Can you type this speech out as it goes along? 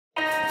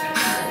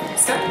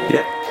Start?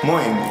 Yeah.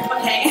 Moin.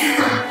 Okay.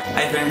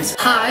 Hi friends.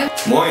 Hi.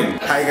 Moin.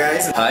 Hi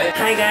guys. Hi.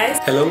 Hi guys.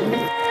 Hello.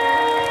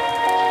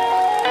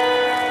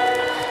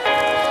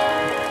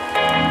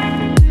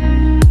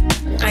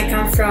 I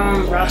come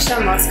from Russia,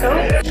 Moscow.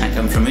 I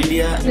come from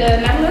India.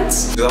 The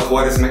Netherlands. Ciudad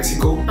Juárez,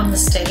 Mexico. From the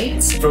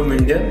States. From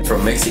India.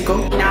 From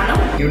Mexico.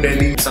 Milano. New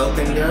Delhi. South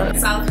India.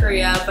 South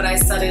Korea, but I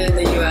studied in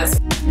the US.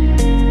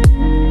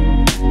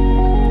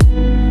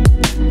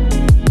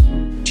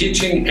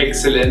 Teaching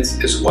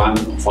excellence is one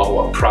of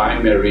our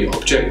primary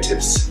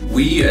objectives.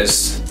 We,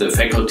 as the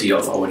faculty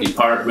of our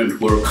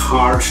department, work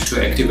hard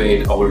to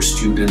activate our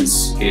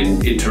students in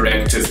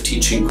interactive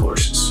teaching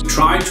courses. We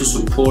try to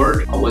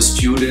support our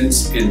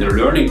students in their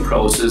learning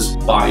process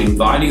by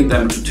inviting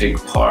them to take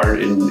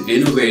part in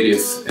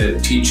innovative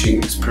teaching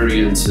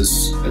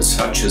experiences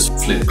such as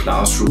flipped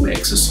classroom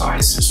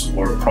exercises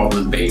or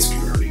problem-based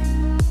learning.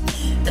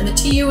 And the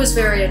TU is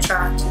very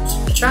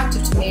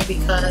attractive to me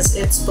because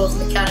it's both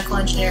mechanical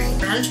engineering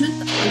and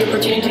management. The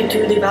opportunity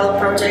to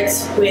develop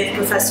projects with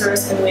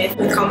professors and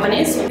with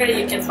companies. Here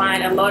you can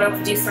find a lot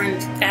of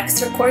different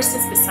extra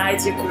courses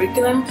besides your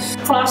curriculum.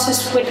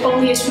 Classes with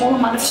only a small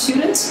amount of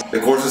students.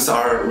 The courses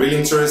are really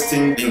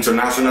interesting. The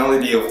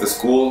internationality of the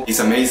school is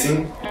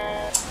amazing.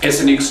 As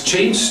an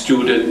exchange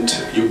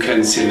student, you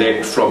can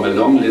select from a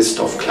long list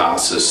of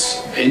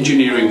classes,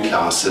 engineering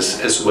classes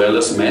as well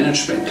as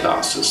management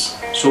classes.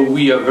 So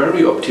we are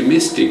very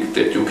optimistic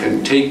that you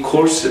can take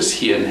courses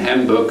here in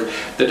Hamburg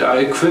that are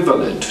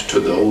equivalent to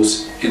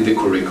those in the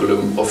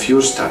curriculum of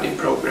your study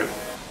program.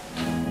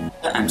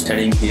 I'm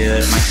studying here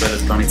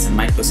microelectronics and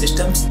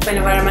microsystems. An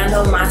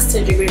environmental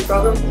master degree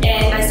program.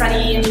 And I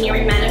study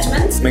engineering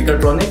management.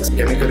 Mechatronics,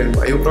 chemical and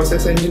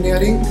bioprocess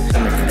engineering,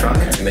 and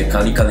mechatronics.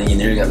 Mechanical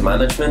engineering and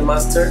management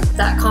master.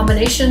 That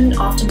combination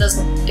often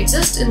doesn't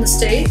exist in the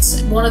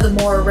States. One of the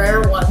more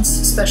rare ones,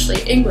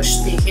 especially English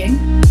speaking.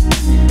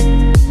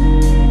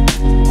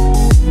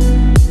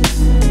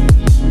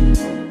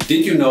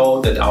 Did you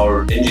know that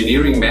our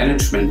engineering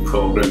management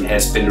program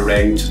has been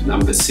ranked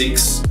number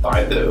 6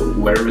 by the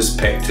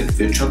well-respected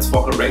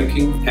Wirtschaftswoche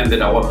ranking, and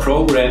that our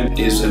program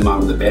is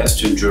among the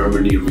best in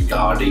Germany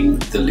regarding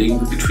the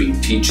link between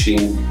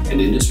teaching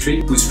and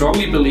industry? We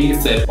strongly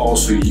believe that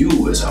also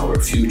you, as our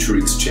future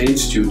exchange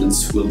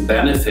students, will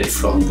benefit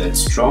from that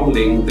strong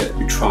link that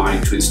we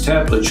try to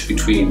establish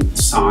between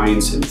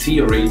science and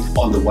theory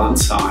on the one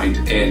side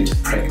and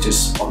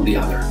practice on the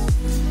other.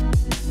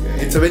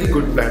 It's a very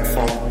good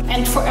platform.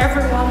 And for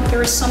everyone,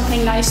 there is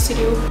something nice to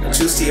do.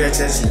 Choose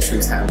TUHH and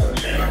choose Hamburg.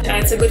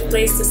 It's a good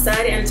place to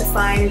study and to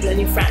find a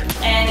new friend.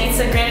 And it's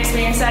a great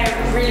experience. I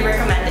really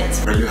recommend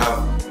it. Where you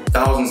have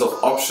thousands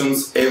of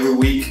options every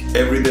week,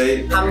 every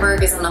day.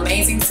 Hamburg is an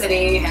amazing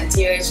city and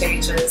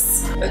TUHH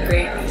is a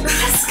great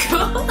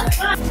school.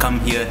 Come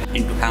here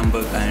into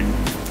Hamburg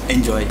and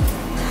enjoy.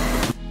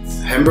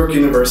 Hamburg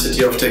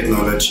University of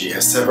Technology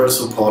has several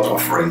support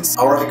offerings,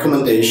 our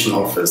accommodation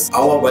office,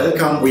 our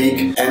welcome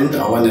week and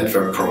our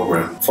network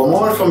program. For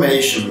more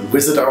information,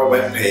 visit our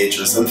web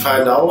pages and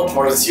find out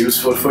what is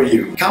useful for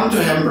you. Come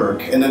to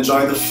Hamburg and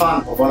enjoy the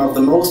fun of one of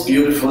the most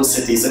beautiful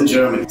cities in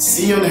Germany.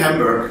 See you in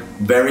Hamburg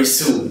very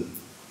soon.